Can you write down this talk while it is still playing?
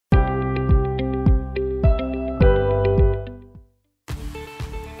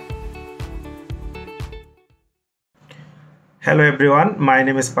Hello everyone, my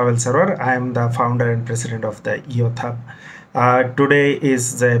name is Pavel Sarwar. I am the founder and president of the Youth Hub. Today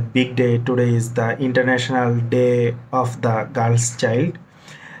is the big day. Today is the International Day of the Girl's Child.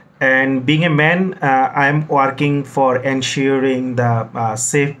 And being a man, I am working for ensuring the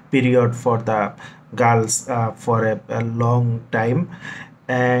safe period for the girls for a long time.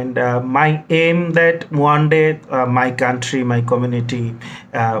 And my aim that one day my country, my community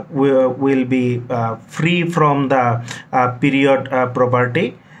will be free from the period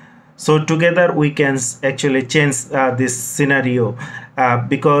property, so together we can actually change this scenario,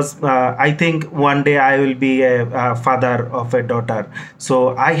 because I think one day I will be a father of a daughter,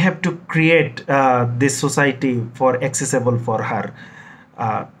 so I have to create this society for accessible for her.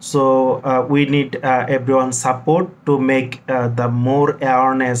 We need everyone's support to make the more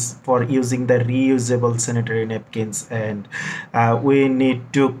awareness for using the reusable sanitary napkins, and we need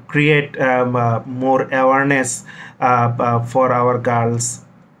to create more awareness for our girls.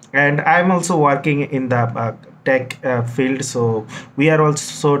 And I'm also working in the tech field, so we are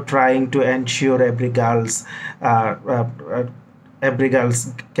also trying to ensure uh, uh, uh, every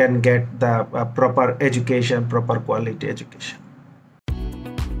girls can get the proper education, proper quality education.